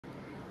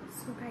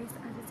So guys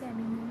आज चाहिँ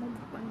हामी मोमो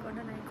मुखबाङ गर्न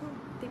लागेको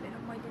त्यही भएर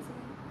मैले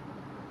चाहिँ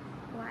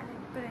उहाँलाई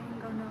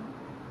प्र्याङ्क गर्न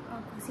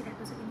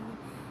खोजिरहेको छु किनकि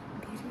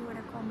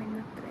धेरैवटा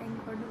कमेन्टमा प्र्याङ्क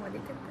गर्नु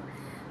भनेको त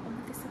म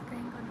त्यस्तो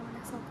प्र्याङ्क गर्न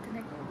मलाई सक्दैन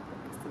कि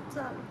कस्तो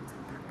चल्छ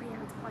थाहा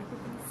पाइहाल्छ अहिले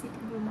पनि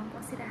सिटिङ रुममा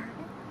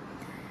बसिरहेको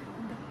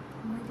अन्त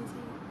मैले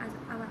चाहिँ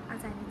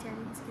आज हामी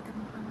च्यालेन्ज कि त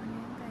मुखबाङ गर्ने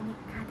अन्त हामी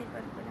खाँदै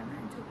गरेको बेलामा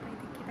जो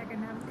पाइदियो केटाको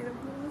नाम लिएर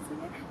बोल्छु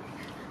क्या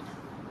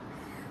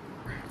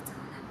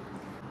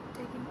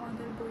taking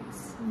other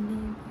boys'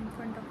 name in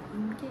front of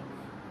him.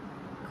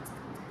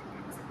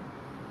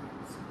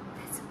 So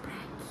that's a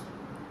prank.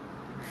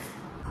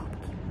 Hope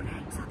the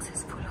prank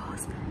successful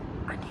was.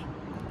 अनि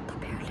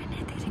तपाईहरुले नै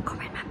धेरै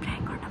कमेन्टमा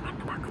prank गर्न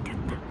भन्नु भएको थियो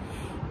नि त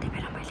त्यही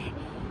भएर मैले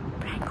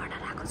prank गर्न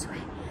लागेको छु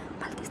है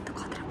मैले त्यस्तो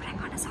खतरा prank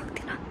गर्न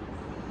सक्दिन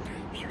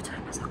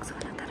फ्युचरमा सक्छु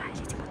होला तर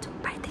अहिले चाहिँ म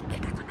चुप्पाइदिए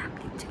केटाको नाम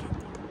लिन्छु के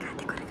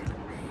गाते गरेको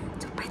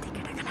चुप्पाइदिए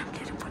केटाको नाम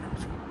लिएर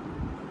बोलाउँछु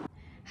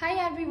Hi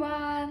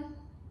everyone.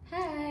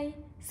 Hi!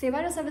 सेवा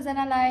र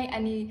सबैजनालाई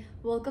अनि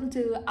वेलकम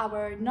टु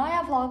आवर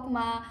नयाँ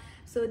भ्लगमा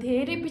सो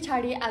धेरै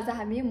पछाडि आज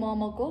हामी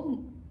मोमोको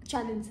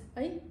च्यालेन्ज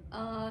है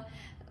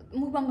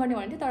मुखबाङ गर्ने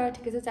भन्थ्यो तर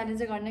ठिकै छ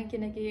च्यालेन्ज गर्ने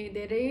किनकि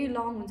धेरै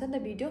लङ हुन्छ नि त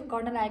भिडियो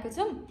गर्न लागेको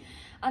छौँ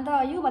अन्त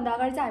योभन्दा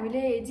अगाडि चाहिँ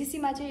हामीले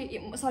जिसीमा चाहिँ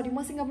सरी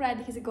म सिङ्गापुर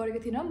आएदेखि चाहिँ गरेको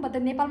थिएनौँ बट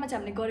नेपालमा चाहिँ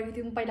हामीले गरेको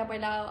थियौँ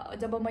पहिला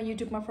जब म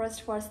युट्युबमा फर्स्ट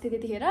थिएँ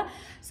त्यतिखेर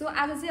सो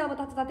आज चाहिँ अब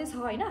तातै छ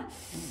होइन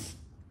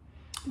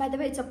by the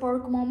way it's a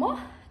pork momo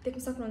देख्न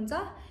सक्नुहुन्छ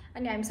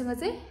अनि हामीसँग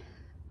चाहिँ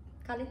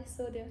खालि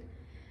सो त्यो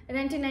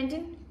 19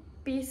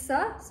 पिस छ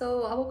सो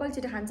अब कहिले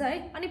छिटो खान्छ है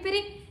अनि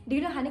फेरि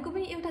ढिलो खानेको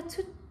पनि एउटा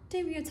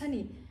छुट्टै उयो छ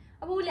नि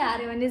अब उसले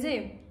हार्यो भने चाहिँ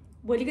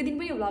भोलिको दिन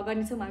पनि भ्लग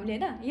गर्नेछौँ हामीले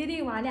होइन यदि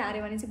उहाँले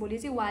हार्यो भने चाहिँ भोलि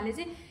चाहिँ उहाँले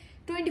चाहिँ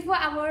 24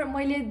 आवर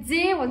मैले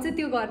जे भन्छ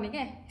त्यो गर्ने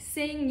क्या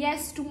saying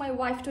yes to my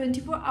wife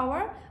 24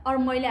 our अरू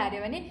मैले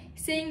हार्यो भने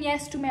saying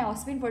yes to my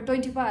husband for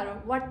 24 our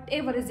what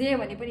ever जे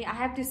भने पनि आई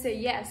हेभ टु से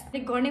यस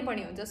गर्नै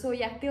पर्ने हुन्छ सो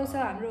या त्यो छ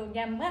हाम्रो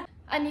गेममा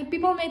And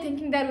people may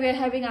thinking that we are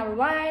having our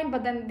wine,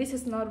 but then this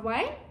is not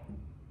wine.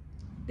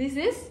 This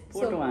is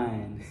port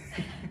wine.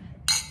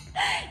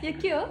 You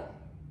cute?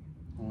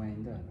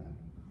 Wine da.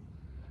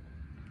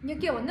 You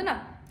cute, wonder na?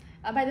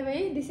 By the way,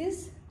 this is.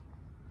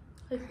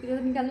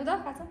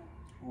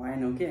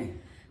 Wine okay.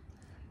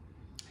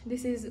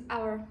 This is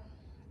our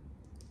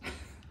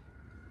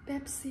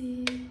Pepsi.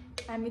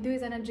 हामी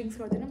दुईजना drinks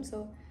गर्दैनौँ so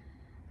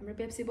हाम्रो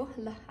Pepsi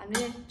भयो ल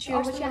हामीले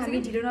cheers चाहिँ हामी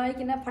ढिलो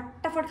नआइकन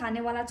फटाफट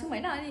खानेवाला छौँ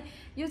होइन अनि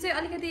यो चाहिँ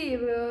अलिकति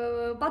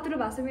पातलो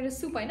भएको छ मेरो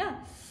सुप होइन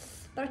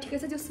तर ठिकै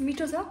छ त्यो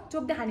मिठो छ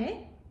चोप्दै खाने है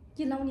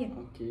कि लाउने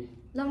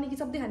लाउने कि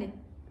चोप्दै खाने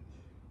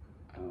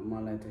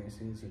मलाई त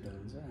यसै छिटो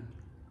हुन्छ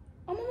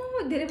अम्म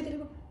धेरै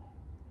भयो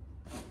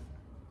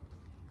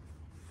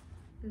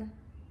ल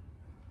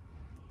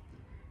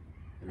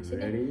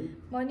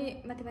म नि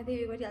माथि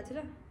उयो गरिहाल्छु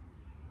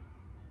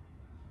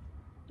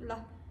ल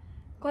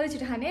कहिले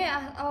छिटो खाने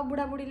अब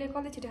बुढाबुढीले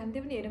कहिले छिटो खाने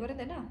त्यो पनि हेर्नु पऱ्यो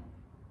नि त होइन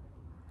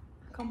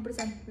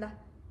कम्पिटिसन ल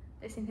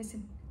एकछिन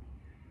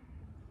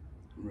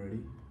रेडी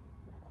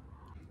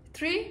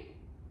 3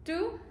 2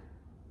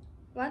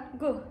 1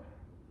 गो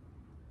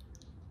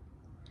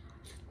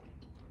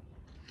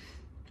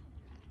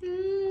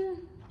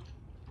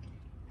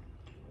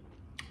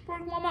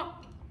पर्क मोमो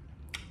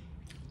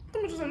कति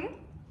मिठो छ नि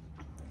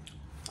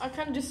आई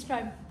क्यान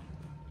डिस्क्राइब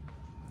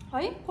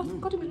है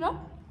कति मिठो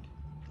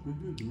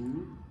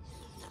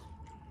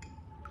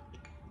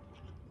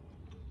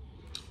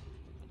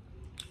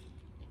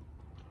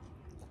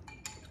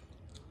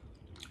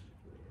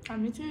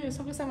हामी चाहिँ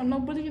सबैसँग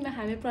नबोलिकन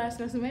खाने प्रयास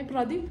गर्छौँ है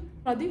प्रदीप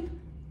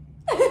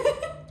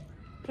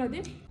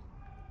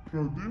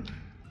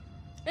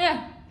ए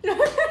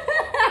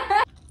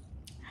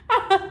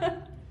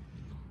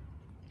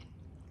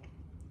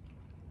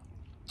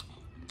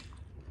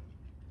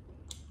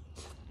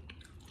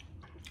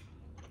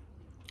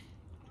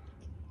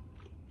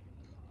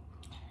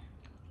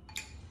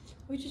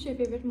Which is your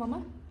favorite, Mama?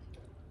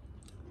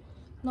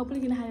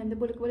 नबोलिकन खाने भने त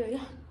बोलेको बोल्यो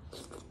क्या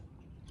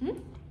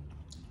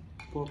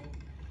Pork.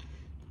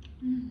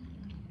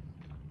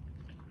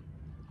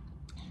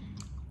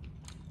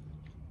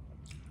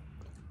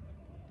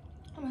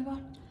 Oh my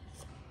god.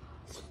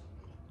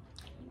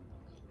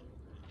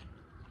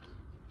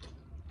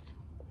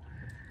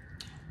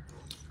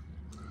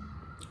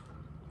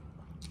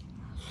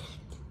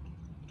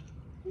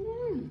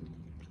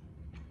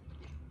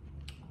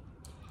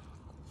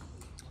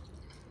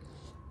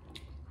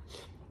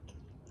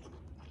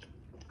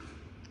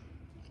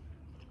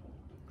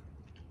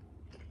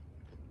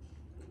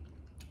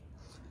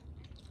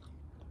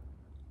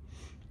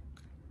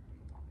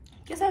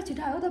 के साह्रो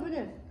छिटो आयो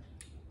तपाईँले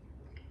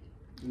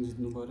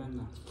जित्नु पर्यो नि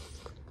त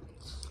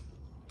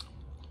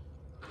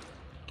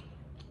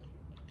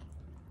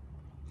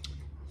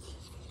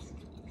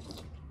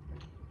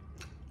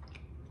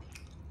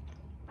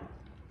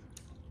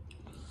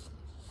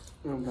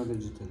एउटा त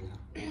जित्यो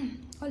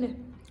कसले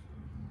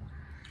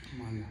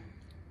मैले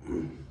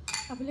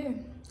आफूले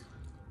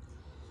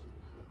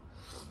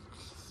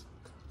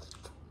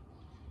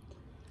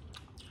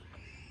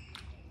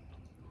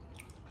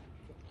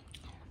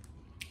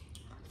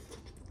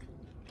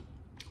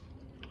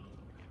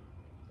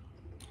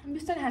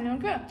बिस्तारै खानु हो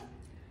क्या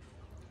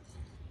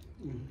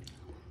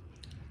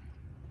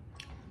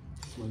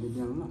भोलि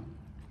बिहान ल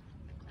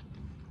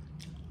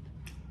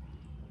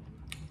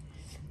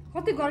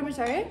कति गर्मी छ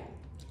है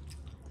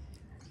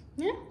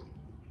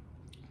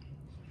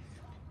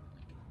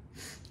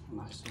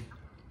लाग्छ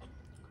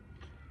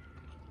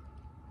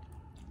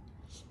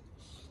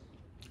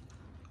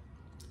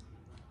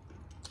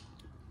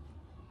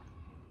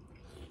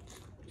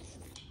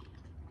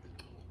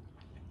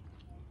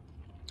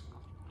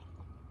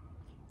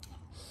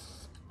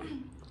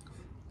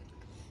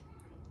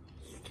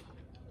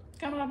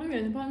क्यामेरा पनि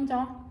हेर्नु पर्छ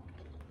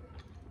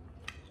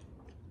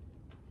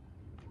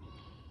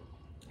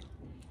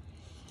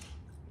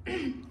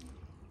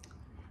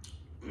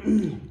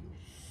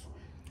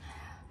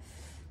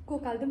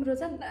कोक हाल्दिउँ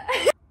रोजन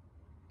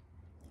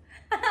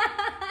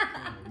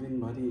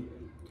दिनभरि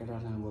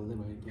केटासँग बोल्दै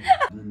भयो कि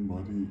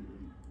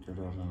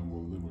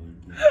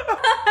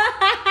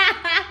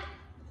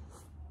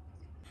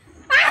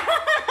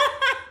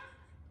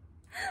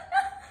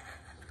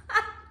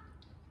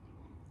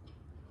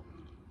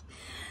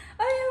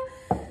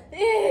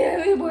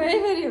ए भयो है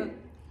फेरि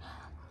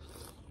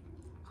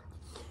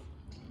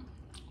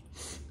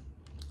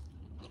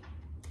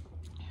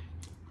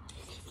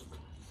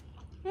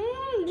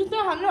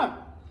जित्न खानु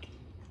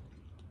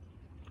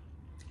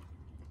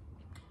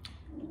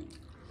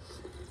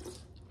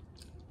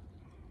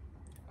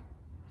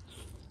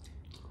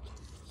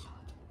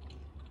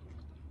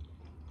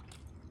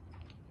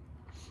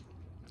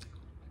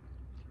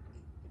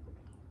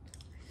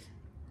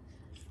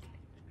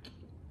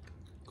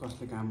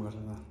कसले काम गर्छ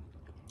त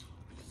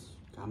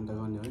काम त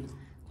गर्ने होइन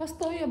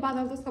कस्तो हो यो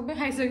बादल त सबै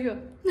खाइसक्यो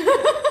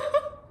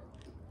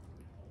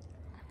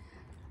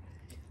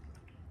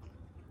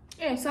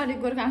ए सरी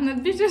गोर्खा हाम्रो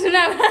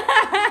बिर्सिसुना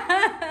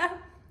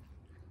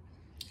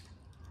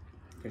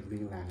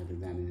पिकनिक लागेर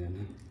जाने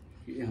जाने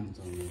के हुन्छ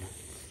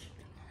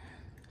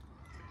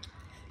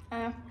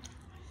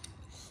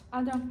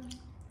आज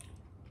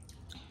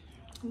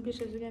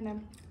बिर्सिसु क्या नाम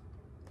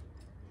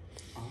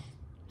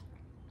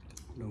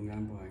ढुङ्गा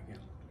पनि भयो क्या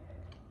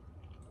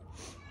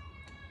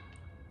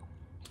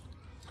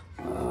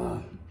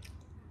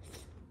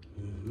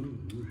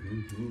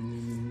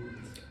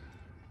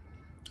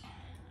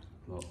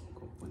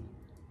कोक पनि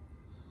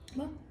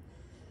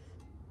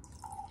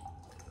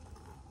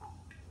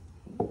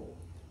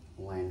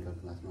वाइनको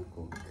ग्लासमा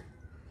कोक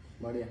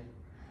बढिया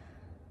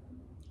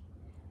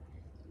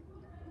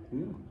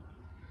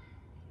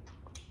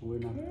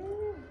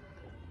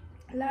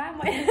ला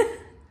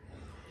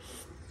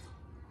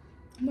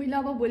मैले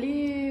अब भोलि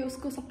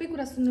उसको सबै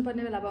कुरा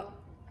सुन्नुपर्ने बेला अब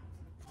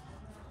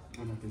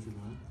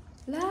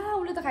ला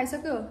उसले त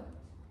खाइसक्यो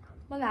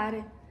मलाई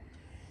हारे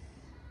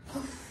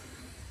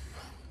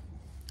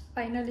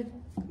फाइनली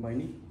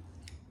बहिनी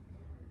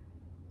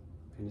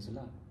फिनिस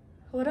ल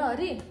हो र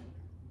हरि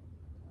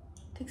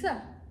ठिक छ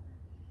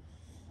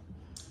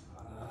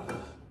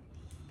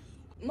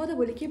म त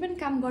भोलि केही पनि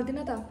काम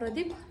गर्दिनँ त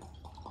प्रदीप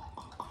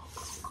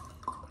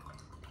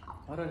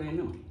अरे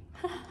रेनु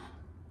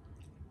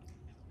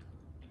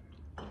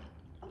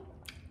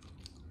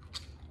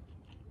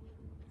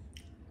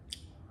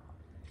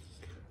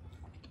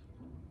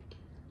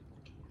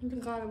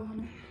गाह्रो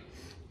भएन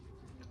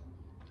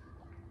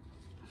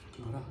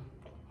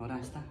हरा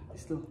यस्ता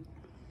यस्तो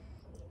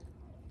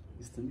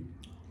यस्तो नि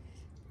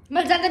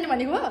मैले जान्दैन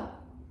भनेको हो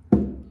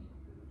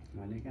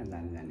भने कहाँ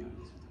जाने जाने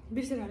भने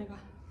बिर्सेर हालेको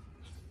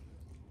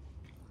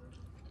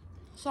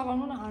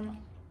सघाउनु न खानु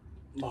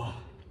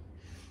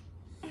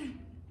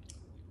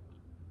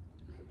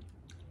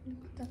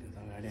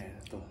अगाडि आएर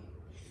त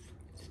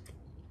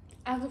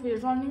आज फेरि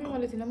रनिङ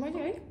गरेको थिइनँ मैले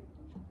है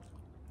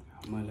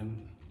मैले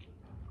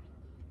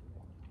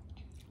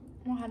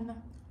म खान्न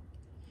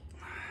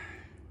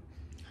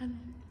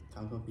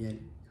खाऊ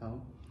पियाली खाऊ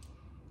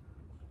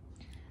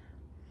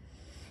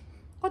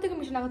कतिको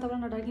मिठो लाग्यो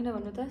तपाईँलाई नढाकिन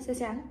भन्नु त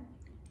सेस्याङ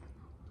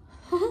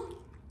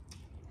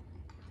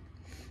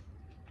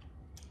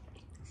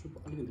सुप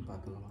अलिकति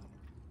पातलो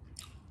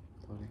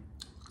थोरै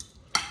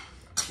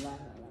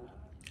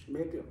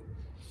मेट्यो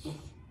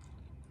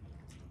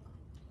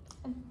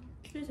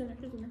के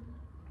छैन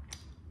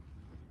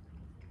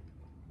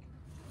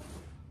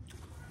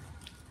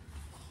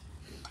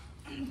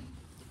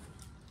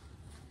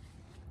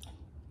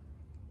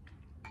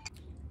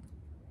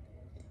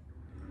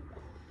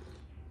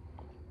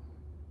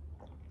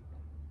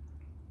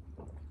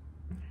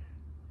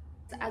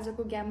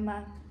आजको गेममा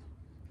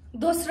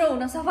दोस्रो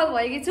हुन सफल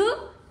भएकी छु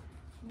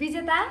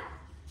विजेता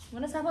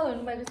हुन सफल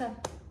हुनुभएको छ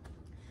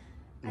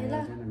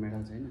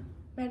मेडल छैन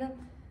मेडल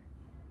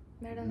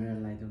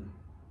लगाइदेऊ न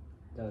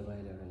जब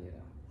बाहिर एउटा लिएर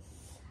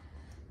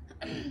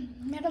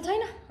मेडल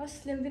छैन हस्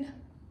ल्याउँदिन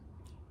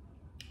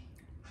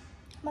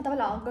म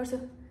तपाईँलाई हक गर्छु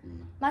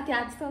माथि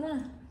हात जस्तो हुनु न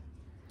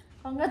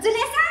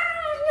कङ्ग्रेचुलेसन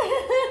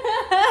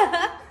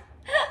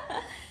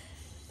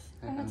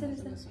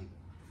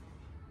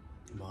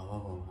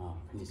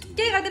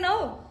के गर्दैन हौ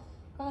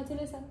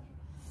congratulation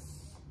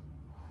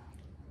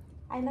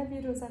I love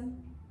you Rojan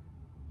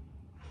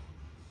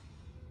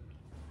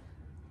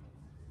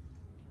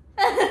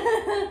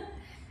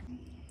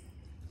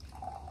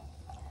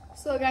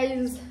so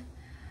guys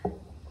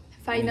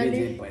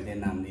finally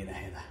नाम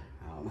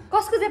दिइराखेको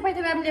कसको चाहिँ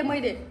पैसा म्यामले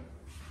मैले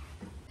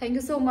thank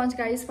you so much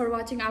guys for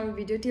watching our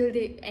video till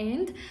the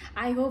and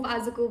I hope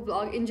आजको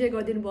भ्लग इन्जोय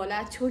गरिदिनु भयो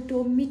होला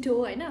छोटो मिठो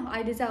होइन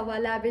अहिले चाहिँ अब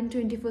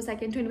 11:24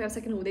 सेकेन्ड 25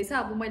 सेकेन्ड हुँदैछ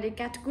अब मैले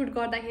क्याटकुट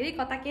गर्दाखेरि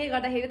कता के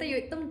गर्दाखेरि त यो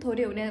एकदम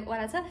थोरै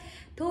हुनेवाला छ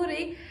थोरै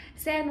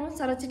सानो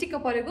तर चिटिक्क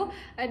परेको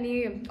अनि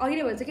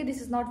अहिले भन्छ कि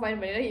दिस इज नट वाइन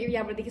भनेर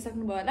यहाँबाट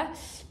देखिसक्नुभयो होला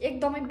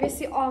एकदमै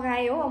बेसी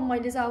अगायो हो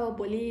मैले चाहिँ अब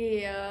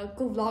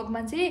भोलिको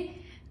भ्लगमा चाहिँ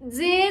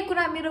जे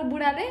कुरा मेरो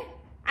बुढाले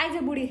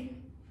आइज बुढी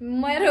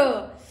मेरो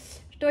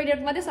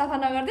टोइलेट मात्रै सफा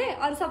नगर्दै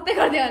अरू सबै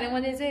गरिदियो भने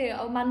मैले चाहिँ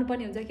अब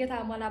मान्नुपर्ने हुन्छ के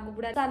थाहा मलाई अब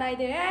बुढा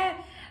चलाइदियो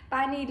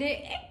पानीले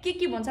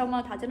के भन्छ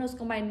मलाई थाहा छैन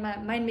उसको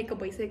माइन्ड मेकअप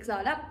भइसकेको छ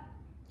होला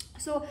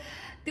सो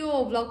त्यो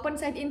भ्लग पनि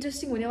सायद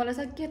इन्ट्रेस्टिङ हुनेवाला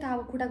छ के थाहा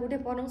अब खुट्टाखुट्टै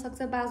पर्नु पनि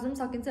सक्छ बाँच्नु पनि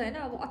सकिन्छ होइन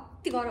अब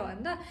अति गरौँ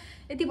भने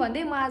त यति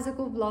भन्दै म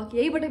आजको भ्लग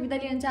यहीबाट बिदा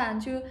लिन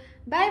चाहन्छु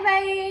बाई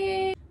बाई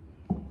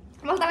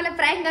म तपाईँलाई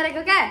प्राङ्क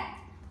गरेको क्या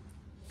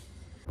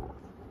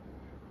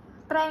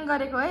प्राङ्क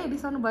गरेको है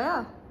बिर्साउनु भयो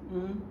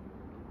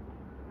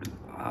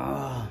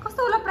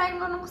कस्तो होला प्राङ्क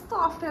गर्नु कस्तो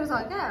अप्ठ्यारो छ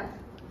क्या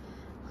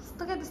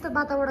कस्तो क्या त्यस्तो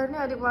वातावरण नै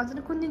अहिले भन्छ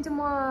नि कुन दिन चाहिँ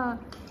म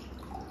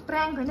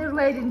प्राङ्क होइन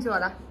रुवाइदिन्छु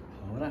होला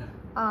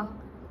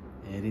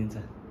हेरिन्छ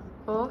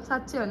हो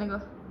साँच्चै भनेको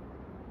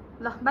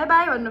ल बाई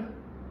बाई भन्नु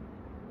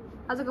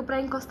आजको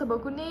प्राङ्क कस्तो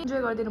भयो कुनै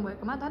इन्जोय गरिदिनु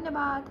भएकोमा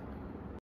धन्यवाद